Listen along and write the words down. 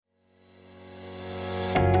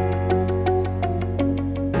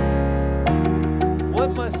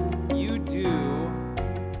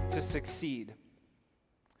succeed.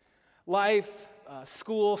 Life,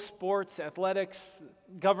 school, sports, athletics,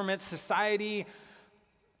 government, society,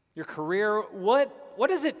 your career, what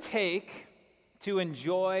does it take to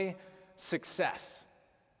enjoy success?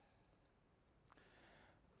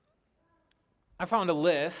 I found a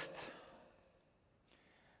list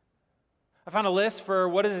for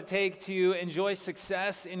what does it take to enjoy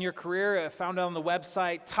success in your career. I found it on the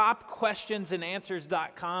website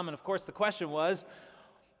topquestionsandanswers.com, and of course the question was,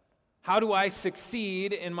 how do I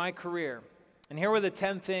succeed in my career? And here were the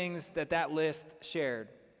 10 things that list shared.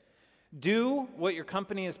 Do what your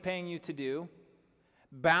company is paying you to do.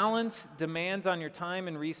 Balance demands on your time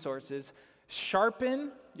and resources.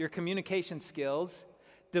 Sharpen your communication skills.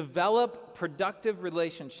 Develop productive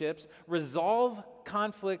relationships. Resolve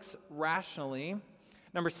conflicts rationally.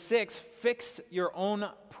 Number 6, fix your own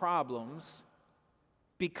problems.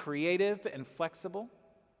 Be creative and flexible.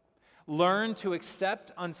 Learn to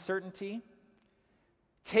accept uncertainty.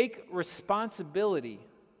 Take responsibility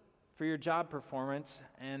for your job performance.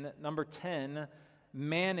 And number 10,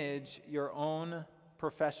 manage your own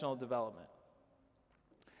professional development.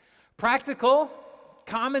 Practical,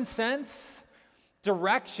 common sense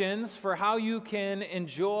directions for how you can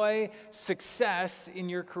enjoy success in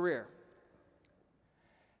your career.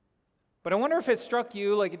 But I wonder if it struck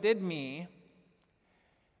you, like it did me,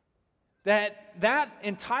 that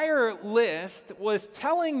entire list was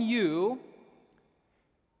telling you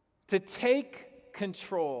to take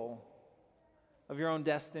control of your own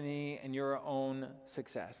destiny and your own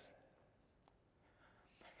success.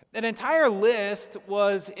 That entire list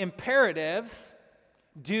was imperatives: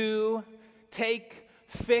 do, take,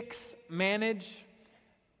 fix, manage.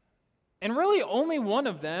 And really only one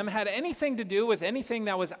of them had anything to do with anything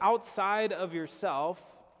that was outside of yourself.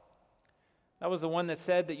 That was the one that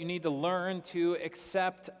said that you need to learn to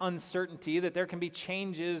accept uncertainty, that there can be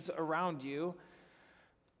changes around you.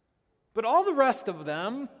 But all the rest of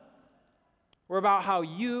them were about how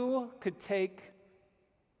you could take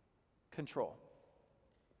control.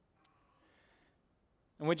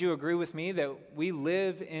 And would you agree with me that we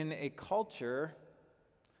live in a culture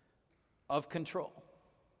of control?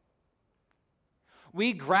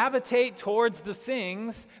 We gravitate towards the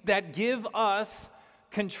things that give us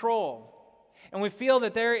control. And we feel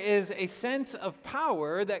that there is a sense of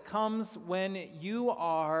power that comes when you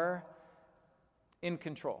are in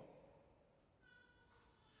control.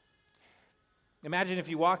 Imagine if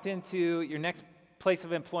you walked into your next place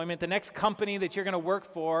of employment, the next company that you're going to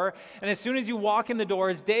work for, and as soon as you walk in the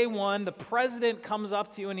doors, day one, the president comes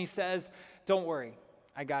up to you and he says, "Don't worry,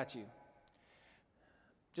 I got you.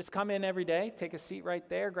 Just come in every day, take a seat right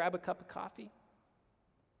there, grab a cup of coffee,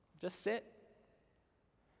 just sit.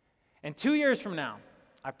 And 2 years from now,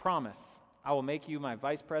 I promise, I will make you my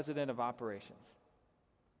vice president of operations."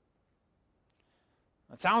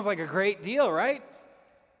 That sounds like a great deal, right?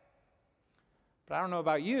 But I don't know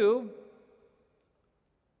about you,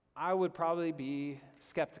 I would probably be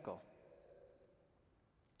skeptical.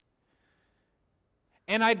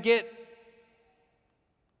 And I'd get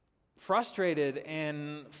frustrated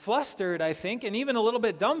and flustered, I think, and even a little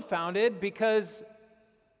bit dumbfounded because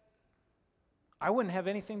I wouldn't have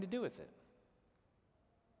anything to do with it.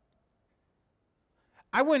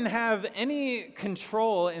 I wouldn't have any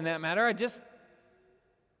control in that matter. I just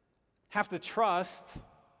have to trust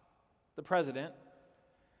the president.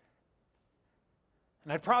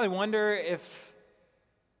 And I'd probably wonder if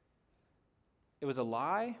it was a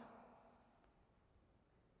lie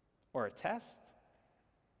or a test.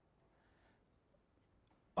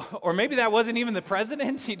 Or maybe that wasn't even the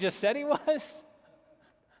president, he just said he was.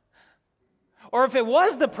 Or if it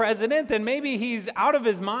was the president, then maybe he's out of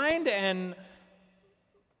his mind and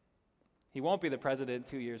he won't be the president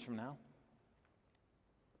 2 years from now.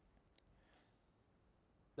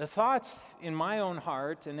 The thoughts in my own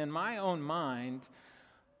heart and in my own mind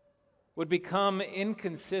would become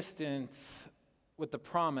inconsistent with the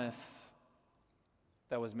promise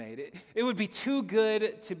that was made. It would be too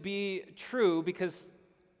good to be true because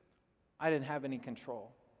I didn't have any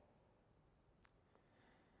control.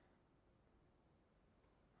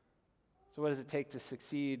 So what does it take to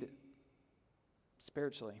succeed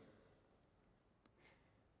spiritually?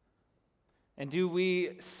 And do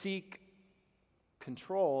we seek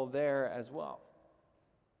control there as well?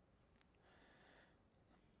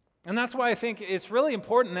 And that's why I think it's really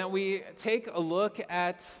important that we take a look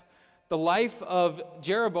at the life of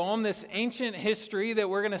Jeroboam, this ancient history that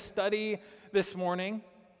we're going to study this morning.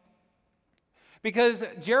 Because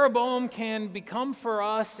Jeroboam can become for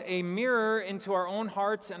us a mirror into our own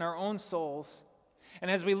hearts and our own souls.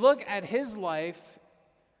 And as we look at his life,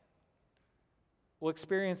 we'll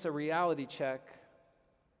experience a reality check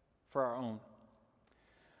for our own.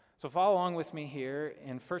 So follow along with me here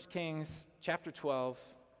in 1 Kings chapter 12,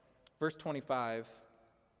 verse 25.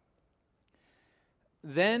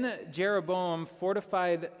 Then Jeroboam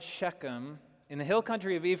fortified Shechem in the hill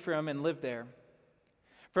country of Ephraim and lived there.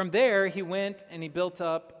 From there he went and he built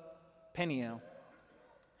up Peniel.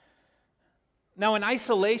 Now in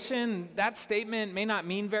isolation, that statement may not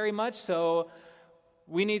mean very much, so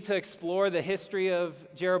we need to explore the history of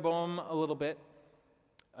Jeroboam a little bit.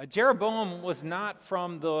 Jeroboam was not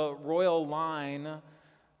from the royal line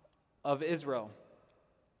of Israel.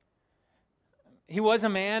 He was a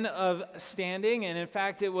man of standing, and in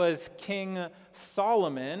fact, it was King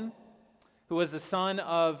Solomon, who was the son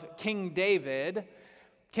of King David.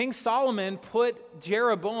 King Solomon put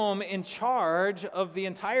Jeroboam in charge of the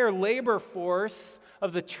entire labor force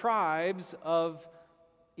of the tribes of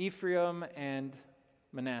Ephraim and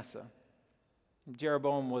Manasseh.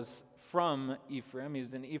 Jeroboam was from Ephraim. He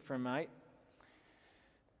was an Ephraimite.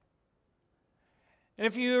 And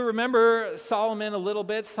if you remember Solomon a little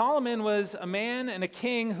bit, Solomon was a man and a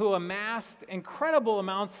king who amassed incredible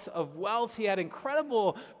amounts of wealth. He had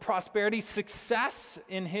incredible prosperity, success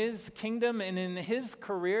in his kingdom and in his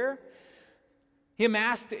career. He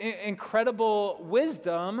amassed incredible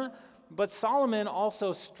wisdom, but Solomon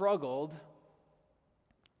also struggled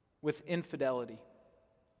with infidelity.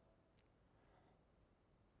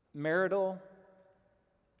 Marital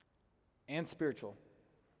and spiritual.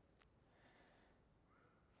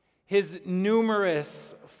 His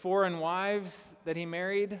numerous foreign wives that he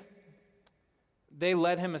married, they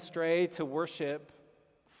led him astray to worship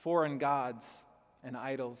foreign gods and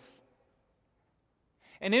idols.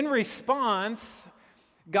 And in response,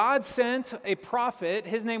 God sent a prophet,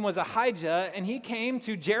 his name was Ahijah, and he came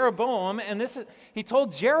to Jeroboam, and he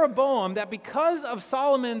told Jeroboam that because of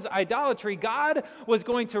Solomon's idolatry, God was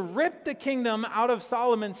going to rip the kingdom out of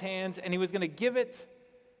Solomon's hands, and he was going to give it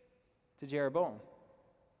to Jeroboam.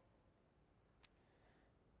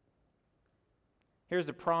 Here's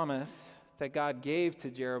a promise that God gave to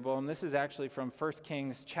Jeroboam. This is actually from 1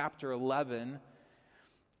 Kings chapter 11.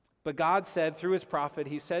 But God said through his prophet,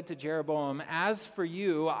 he said to Jeroboam, "As for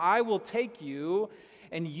you, I will take you,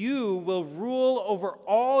 and you will rule over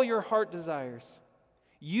all your heart desires.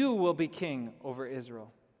 You will be king over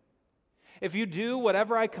Israel. If you do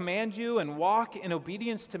whatever I command you and walk in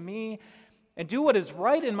obedience to me, and do what is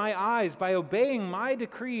right in my eyes by obeying my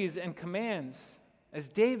decrees and commands, as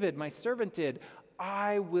David, my servant, did,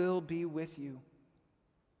 I will be with you.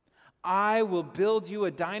 I will build you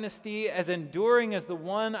a dynasty as enduring as the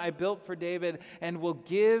one I built for David, and will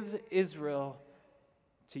give Israel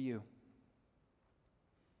to you."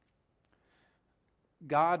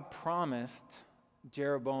 God promised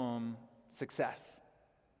Jeroboam success.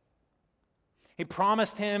 He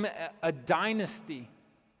promised him a dynasty,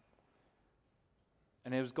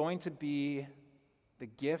 and it was going to be the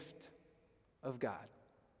gift of God.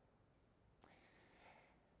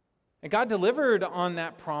 And God delivered on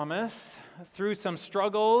that promise through some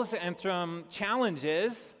struggles and some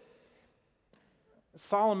challenges.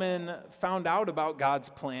 Solomon found out about God's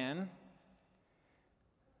plan.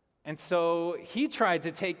 And so he tried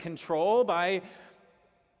to take control by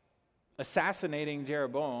assassinating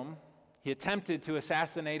Jeroboam. He attempted to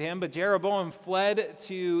assassinate him, but Jeroboam fled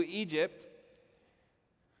to Egypt.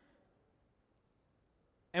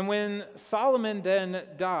 And when Solomon then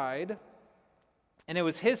died, and it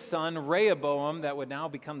was his son, Rehoboam, that would now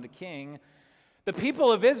become the king, the people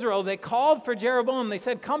of Israel, they called for Jeroboam. They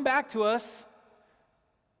said, "Come back to us."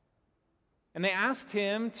 And they asked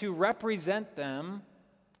him to represent them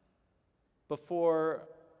before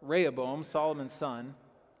Rehoboam, Solomon's son,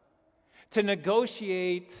 to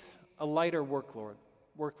negotiate a lighter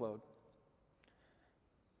workload.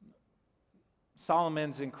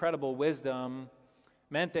 Solomon's incredible wisdom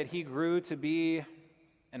meant that he grew to be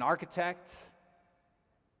an architect,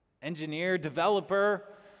 engineer, developer,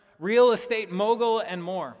 real estate mogul, and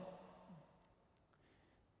more.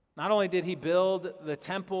 Not only did he build the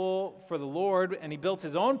temple for the Lord, and he built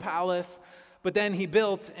his own palace, but then he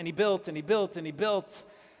built, and he built, and he built, and he built,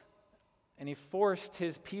 and he forced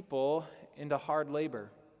his people into hard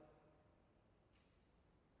labor.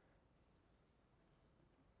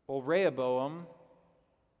 Well, Rehoboam,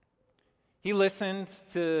 he listened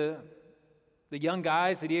to the young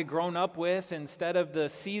guys that he had grown up with instead of the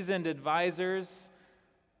seasoned advisors.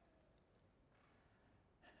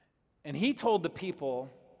 And he told the people,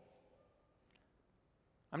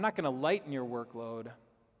 "I'm not going to lighten your workload.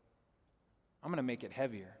 I'm going to make it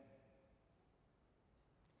heavier."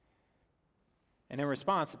 And in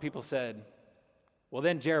response, the people said, "Well,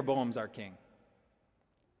 then Jeroboam's our king."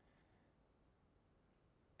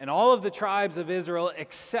 And all of the tribes of Israel,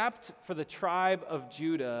 except for the tribe of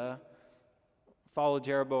Judah, followed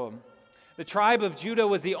Jeroboam. The tribe of Judah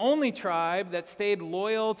was the only tribe that stayed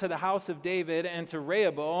loyal to the house of David and to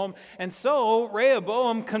Rehoboam. And so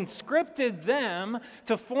Rehoboam conscripted them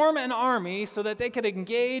to form an army so that they could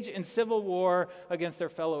engage in civil war against their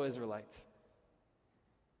fellow Israelites.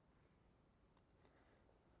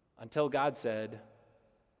 Until God said,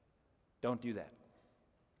 don't do that.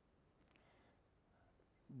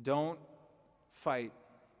 Don't fight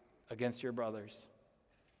against your brothers.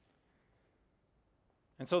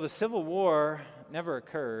 And so the civil war never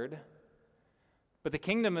occurred, but the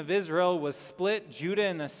kingdom of Israel was split, Judah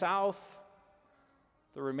in the south,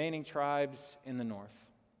 the remaining tribes in the north,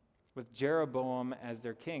 with Jeroboam as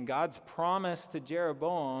their king. God's promise to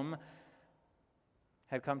Jeroboam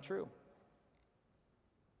had come true.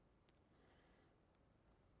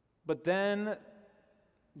 But then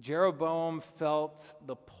Jeroboam felt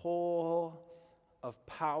the pull of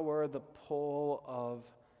power, the pull of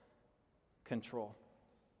control.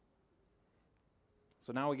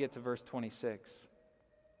 So now we get to verse 26.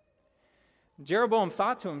 Jeroboam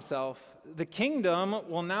thought to himself, the kingdom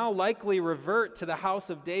will now likely revert to the house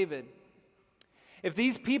of David. If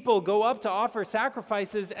these people go up to offer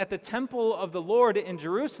sacrifices at the temple of the Lord in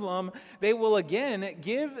Jerusalem, they will again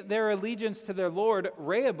give their allegiance to their lord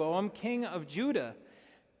Rehoboam, king of Judah.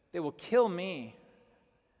 They will kill me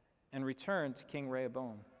and return to King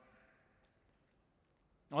Rehoboam.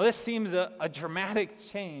 Now, this seems a dramatic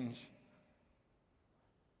change.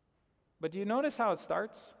 But do you notice how it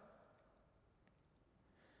starts?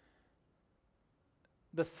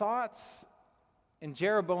 The thoughts in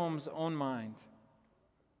Jeroboam's own mind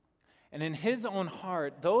and in his own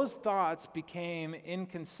heart, those thoughts became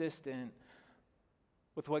inconsistent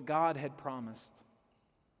with what God had promised.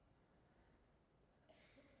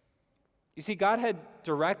 You see, God had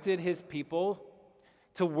directed his people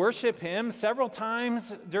to worship him several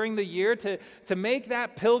times during the year, to make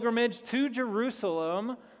that pilgrimage to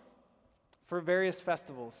Jerusalem for various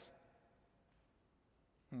festivals.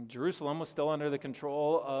 And Jerusalem was still under the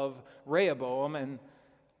control of Rehoboam, and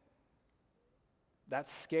that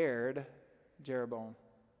scared Jeroboam.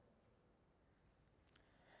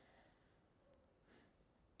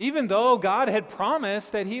 Even though God had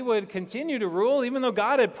promised that he would continue to rule, even though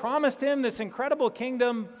God had promised him this incredible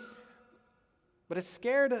kingdom, but it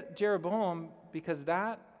scared Jeroboam because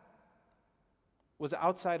that was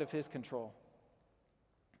outside of his control.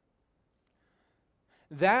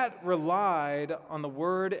 That relied on the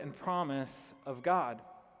word and promise of God.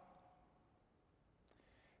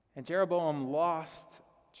 And Jeroboam lost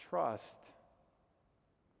trust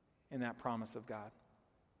in that promise of God.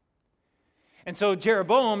 And so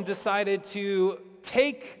Jeroboam decided to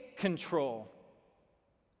take control.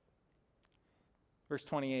 Verse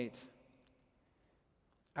 28.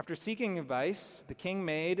 After seeking advice, the king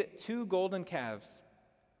made 2 golden calves.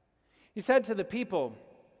 He said to the people,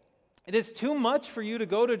 "It is too much for you to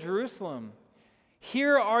go to Jerusalem.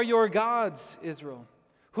 Here are your gods, Israel,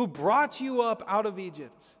 who brought you up out of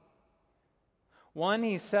Egypt." One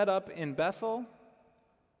he set up in Bethel,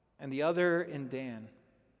 and the other in Dan.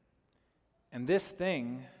 And this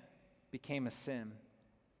thing became a sin.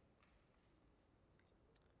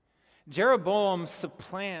 Jeroboam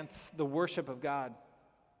supplants the worship of God.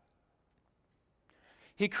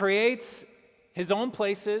 He creates his own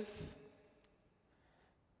places,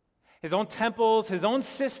 his own temples, his own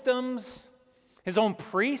systems, his own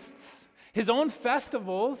priests, his own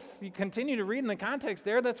festivals. You continue to read in the context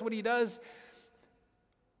there, that's what he does.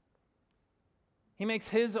 He makes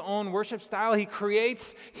his own worship style. He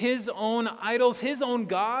creates his own idols, his own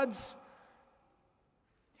gods.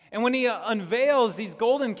 And when he unveils these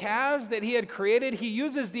golden calves that he had created, he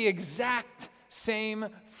uses the exact same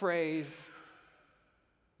phrase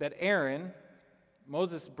that Aaron,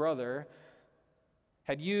 Moses' brother,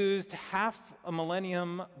 had used half a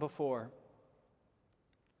millennium before.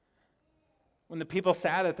 When the people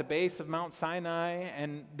sat at the base of Mount Sinai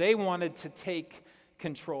and they wanted to take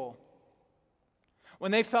control. When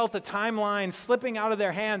they felt the timeline slipping out of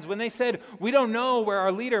their hands, when they said, "We don't know where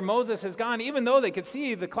our leader Moses has gone," even though they could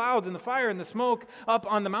see the clouds and the fire and the smoke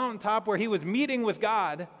up on the mountaintop where he was meeting with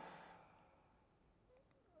God.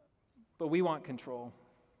 But we want control.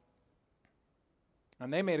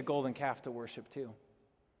 And they made a golden calf to worship too.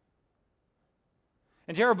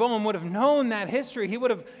 And Jeroboam would have known that history. He would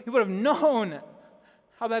have known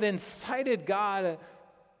how that incited God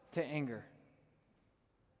to anger.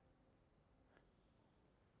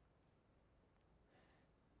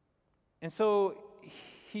 And so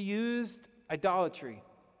he used idolatry,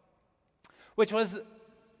 which was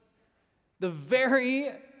the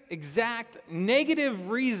very exact negative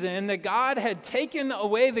reason that God had taken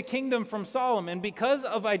away the kingdom from Solomon because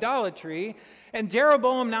of idolatry, and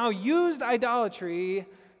Jeroboam now used idolatry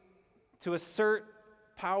to assert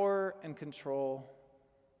power and control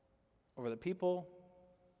over the people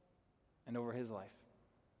and over his life.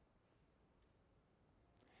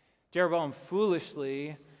 Jeroboam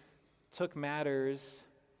foolishly took matters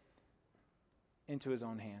into his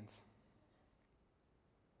own hands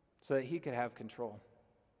so that he could have control.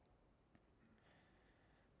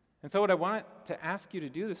 And so what I want to ask you to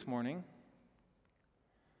do this morning,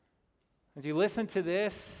 as you listen to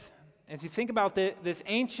this, as you think about this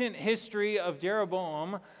ancient history of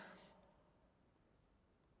Jeroboam,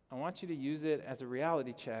 I want you to use it as a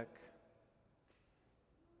reality check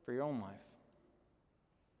for your own life.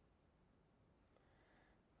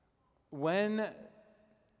 When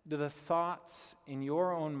do the thoughts in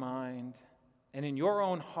your own mind and in your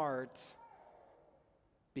own heart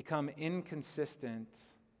become inconsistent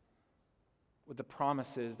with the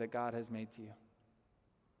promises that God has made to you?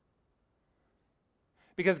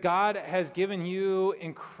 Because God has given you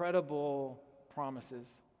incredible promises.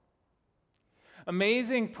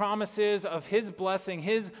 Amazing promises of His blessing,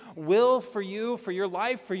 His will for you, for your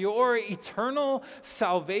life, for your eternal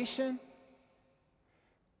salvation.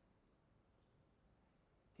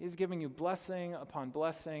 He's giving you blessing upon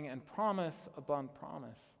blessing and promise upon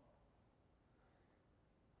promise.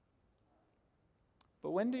 But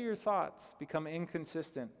when do your thoughts become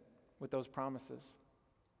inconsistent with those promises?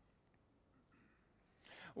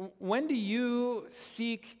 When do you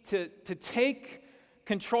seek to take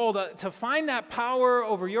control, to find that power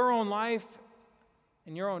over your own life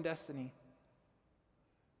and your own destiny?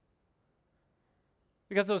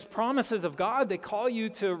 Because those promises of God, they call you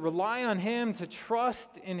to rely on Him, to trust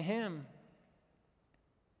in Him.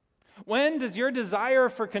 When does your desire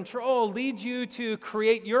for control lead you to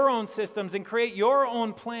create your own systems and create your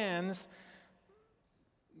own plans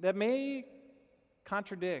that may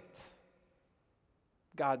contradict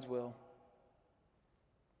God's will?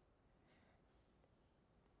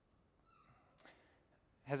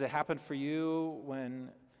 Has it happened for you when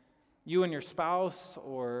you and your spouse,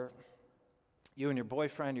 or you and your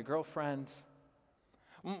boyfriend, your girlfriend,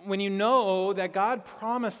 when you know that God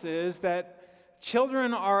promises that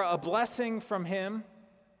children are a blessing from Him,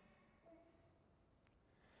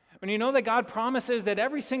 when you know that God promises that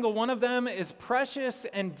every single one of them is precious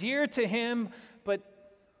and dear to Him, but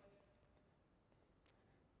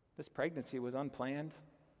this pregnancy was unplanned,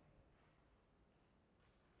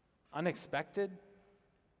 unexpected,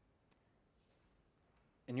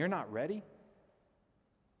 and you're not ready?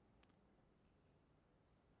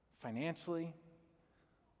 Financially,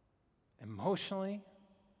 emotionally.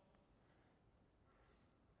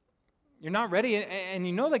 You're not ready, and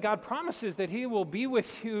you know that God promises that He will be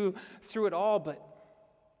with you through it all,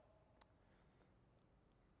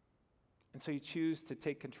 and so you choose to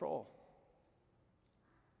take control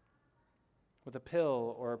with a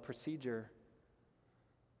pill or a procedure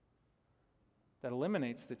that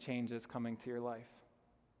eliminates the changes coming to your life.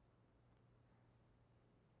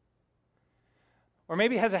 Or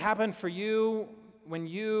maybe has it happened for you when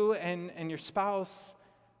you and your spouse,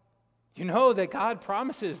 you know that God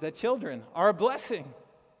promises that children are a blessing.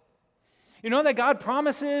 You know that God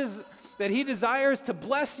promises that He desires to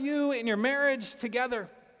bless you in your marriage together.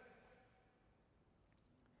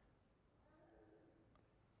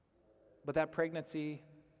 But that pregnancy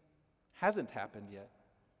hasn't happened yet.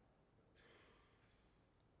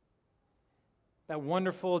 That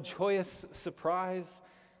wonderful, joyous surprise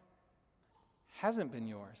hasn't been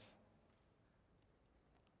yours.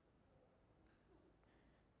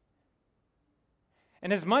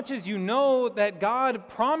 And as much as you know that God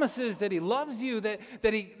promises that He loves you, that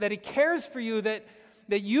He cares for you, that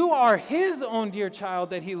you are His own dear child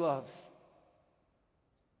that He loves,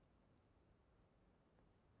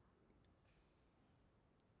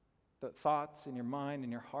 the thoughts in your mind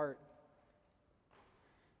and your heart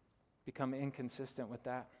become inconsistent with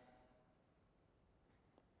that.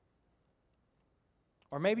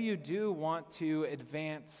 Or maybe you do want to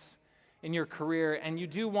advance in your career, and you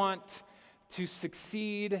do want to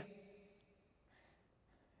succeed,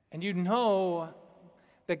 and you know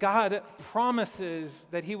that God promises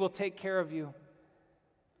that He will take care of you.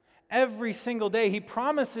 Every single day, He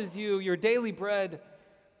promises you your daily bread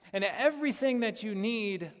and everything that you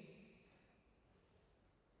need.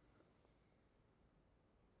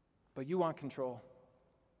 But you want control.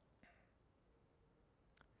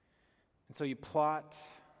 And so you plot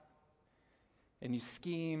and you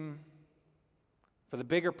scheme for the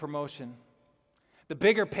bigger promotion, the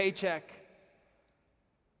bigger paycheck,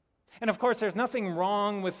 And of course, there's nothing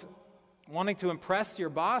wrong with wanting to impress your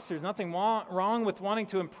boss. There's nothing wrong with wanting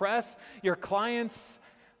to impress your clients.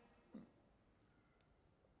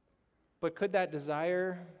 But could that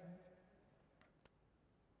desire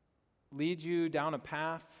lead you down a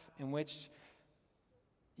path in which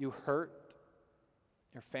you hurt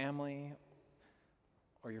your family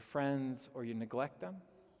or your friends, or you neglect them?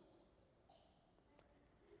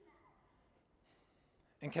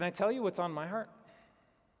 And can I tell you what's on my heart?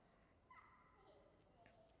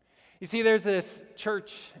 You see, there's this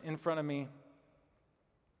church in front of me.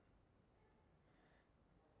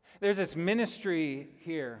 There's this ministry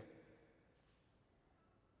here.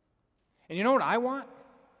 And you know what I want?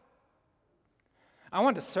 I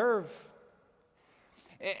want to serve.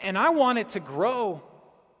 And I want it to grow.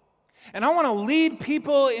 And I want to lead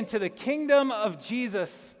people into the kingdom of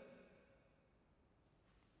Jesus.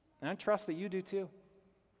 And I trust that you do too.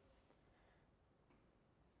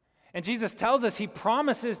 And Jesus tells us, he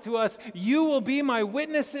promises to us, you will be my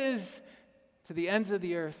witnesses to the ends of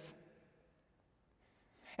the earth.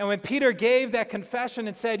 And when Peter gave that confession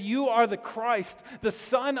and said, you are the Christ, the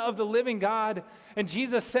Son of the living God, and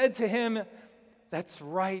Jesus said to him, that's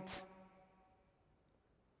right.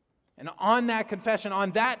 And on that confession,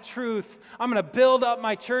 on that truth, I'm going to build up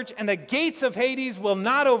my church, and the gates of Hades will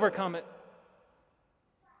not overcome it.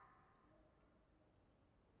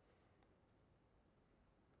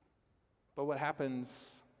 But what happens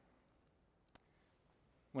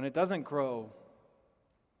when it doesn't grow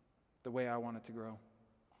the way I want it to grow?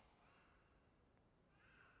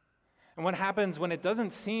 And what happens when it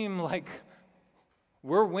doesn't seem like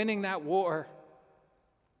we're winning that war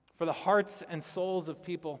for the hearts and souls of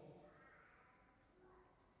people?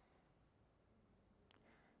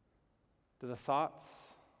 Do the thoughts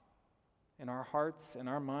in our hearts and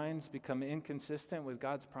our minds become inconsistent with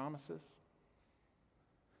God's promises?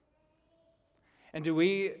 And do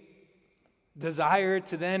we desire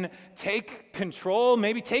to then take control,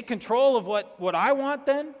 maybe take control of what I want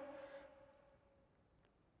then?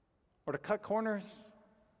 Or to cut corners?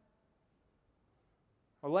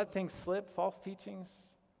 Or let things slip, false teachings?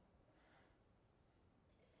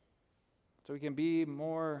 So we can be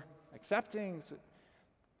more accepting. So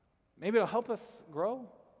maybe it'll help us grow.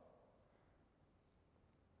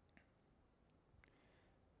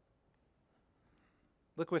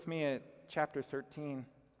 Look with me at chapter 13.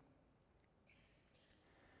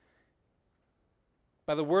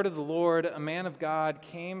 By the word of the Lord, a man of God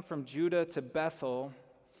came from Judah to Bethel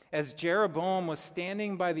as Jeroboam was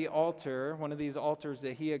standing by the altar, one of these altars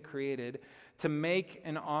that he had created, to make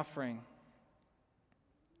an offering.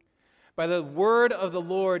 By the word of the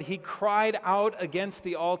Lord, he cried out against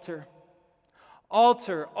the altar.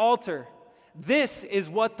 Altar, altar, this is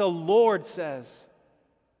what the Lord says.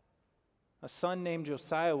 A son named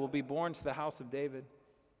Josiah will be born to the house of David.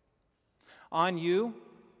 On you,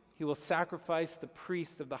 he will sacrifice the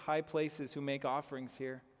priests of the high places who make offerings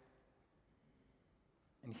here,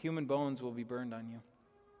 and human bones will be burned on you.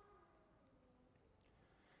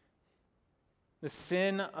 The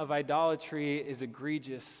sin of idolatry is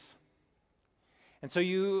egregious. And so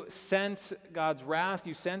you sense God's wrath,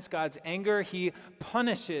 you sense God's anger. He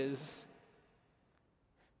punishes.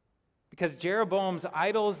 Because Jeroboam's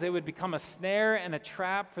idols, they would become a snare and a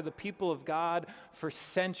trap for the people of God for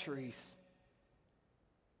centuries.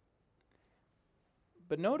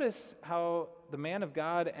 But notice how the man of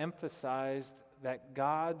God emphasized that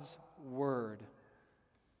God's word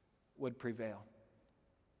would prevail.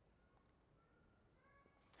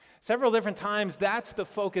 Several different times, that's the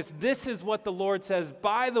focus. This is what the Lord says,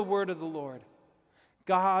 by the word of the Lord.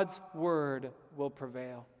 God's word will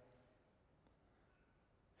prevail.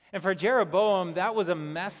 And for Jeroboam, that was a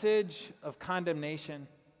message of condemnation.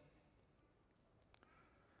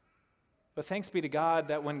 But thanks be to God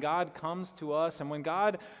that when God comes to us and when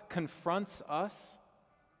God confronts us,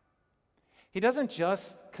 he doesn't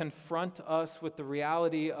just confront us with the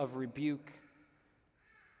reality of rebuke.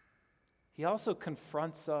 He also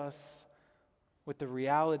confronts us with the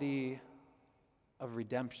reality of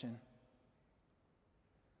redemption.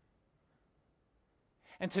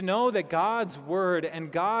 And to know that God's word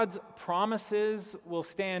and God's promises will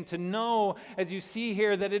stand. To know, as you see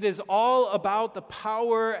here, that it is all about the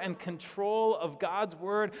power and control of God's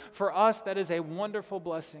word. For us, that is a wonderful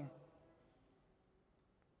blessing.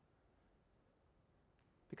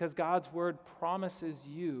 Because God's word promises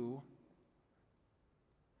you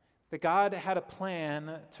that God had a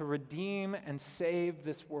plan to redeem and save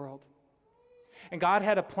this world. And God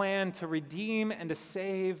had a plan to redeem and to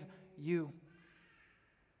save you.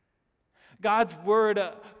 God's word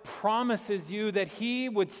promises you that he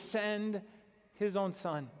would send his own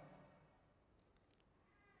son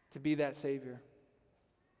to be that Savior.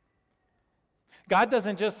 God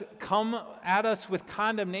doesn't just come at us with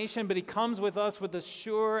condemnation, but he comes with us with a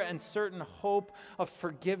sure and certain hope of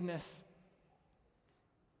forgiveness,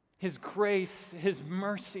 his grace, his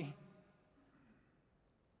mercy.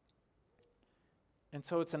 And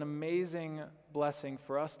so it's an amazing blessing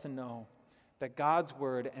for us to know that God's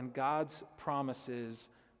word and God's promises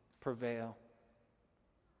prevail.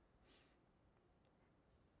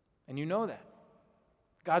 And you know that.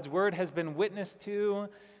 God's word has been witnessed to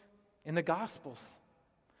in the Gospels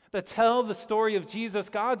that tell the story of Jesus,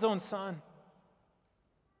 God's own Son,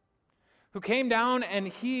 who came down and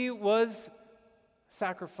he was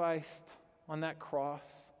sacrificed on that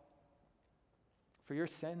cross for your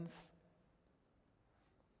sins.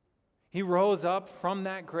 He rose up from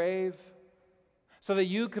that grave so that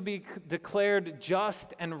you could be declared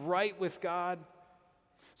just and right with God,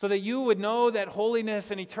 so that you would know that holiness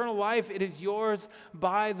and eternal life, it is yours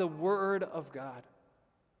by the word of God.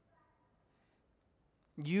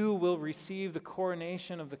 You will receive the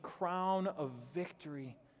coronation of the crown of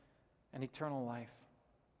victory and eternal life.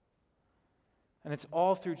 And it's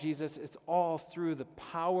all through Jesus. It's all through the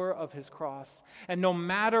power of his cross. And no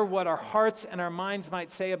matter what our hearts and our minds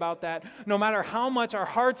might say about that, no matter how much our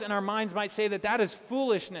hearts and our minds might say that that is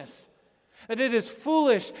foolishness, that it is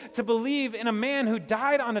foolish to believe in a man who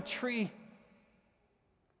died on a tree,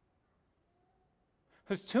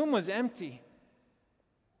 whose tomb was empty,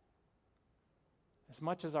 as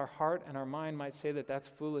much as our heart and our mind might say that that's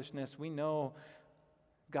foolishness, we know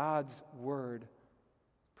God's word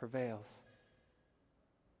prevails.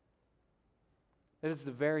 It is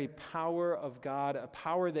the very power of God, a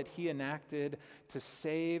power that he enacted to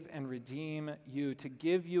save and redeem you, to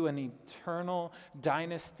give you an eternal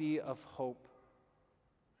dynasty of hope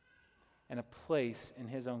and a place in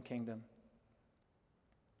his own kingdom.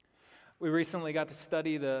 We recently got to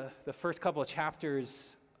study the first couple of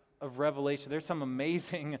chapters of Revelation. There's some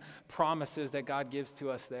amazing promises that God gives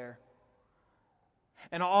to us there.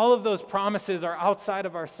 And all of those promises are outside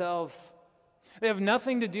of ourselves. They have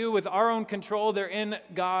nothing to do with our own control. They're in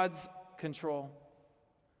God's control.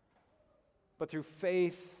 But through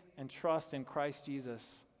faith and trust in Christ Jesus,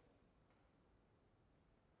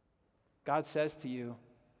 God says to you,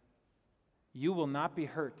 you will not be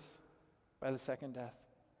hurt by the second death.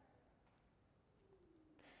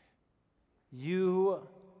 You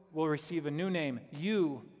will receive a new name.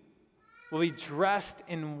 You will be dressed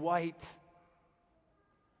in white.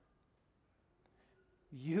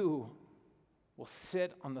 You will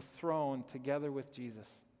sit on the throne together with Jesus.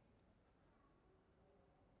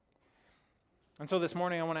 And so this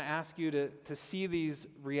morning I want to ask you to see these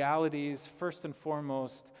realities first and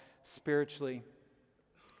foremost spiritually.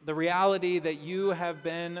 The reality that you have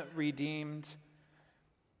been redeemed.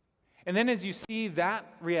 And then as you see that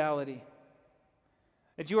reality,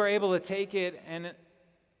 that you are able to take it and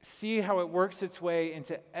see how it works its way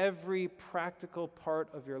into every practical part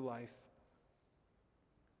of your life.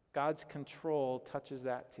 God's control touches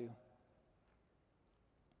that too.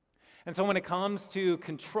 And so when it comes to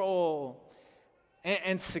control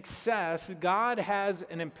and success, God has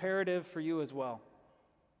an imperative for you as well.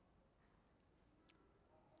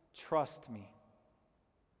 Trust me.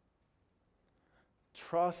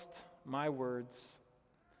 Trust my words.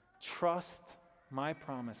 Trust my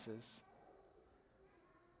promises.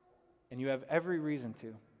 And you have every reason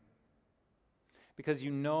to. Because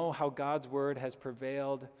you know how God's word has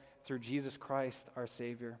prevailed through Jesus Christ, our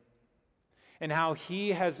Savior. And how he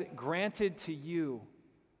has granted to you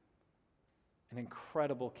an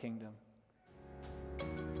incredible kingdom.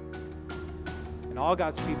 And all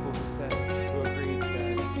God's people who said,